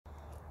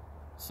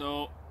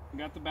So I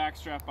got the back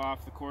strap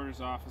off, the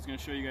quarters off. I was going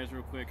to show you guys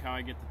real quick how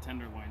I get the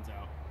tenderloins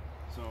out.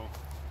 So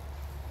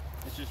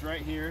it's just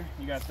right here.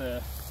 You got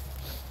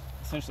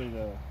essentially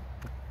the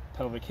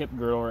pelvic hip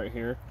girdle right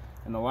here,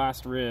 and the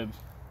last rib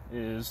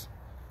is,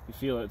 you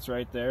feel it's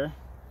right there.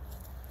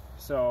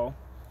 So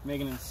make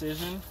an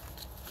incision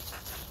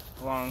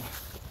along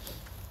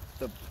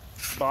the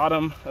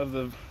bottom of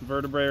the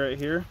vertebrae right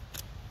here,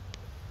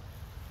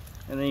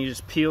 and then you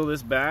just peel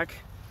this back,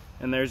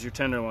 and there's your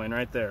tenderloin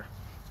right there.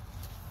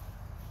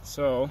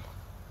 So,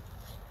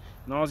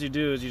 and all you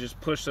do is you just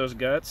push those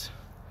guts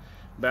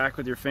back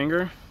with your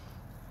finger,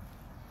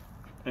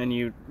 and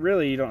you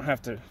don't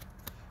have to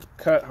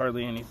cut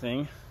hardly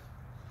anything,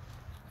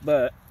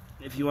 but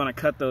if you want to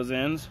cut those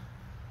ends,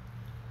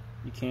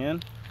 you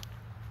can.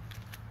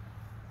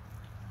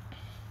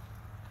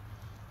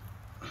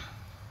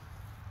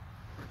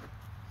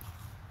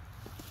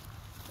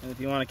 And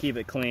if you want to keep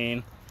it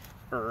clean,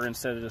 or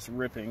instead of just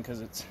ripping, because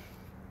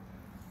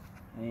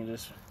and you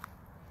just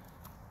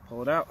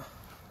pull it out.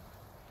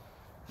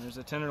 There's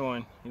the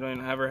tenderloin. You don't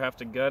even ever have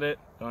to gut it.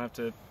 You don't have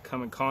to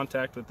come in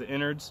contact with the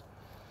innards.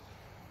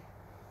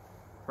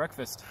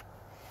 Breakfast.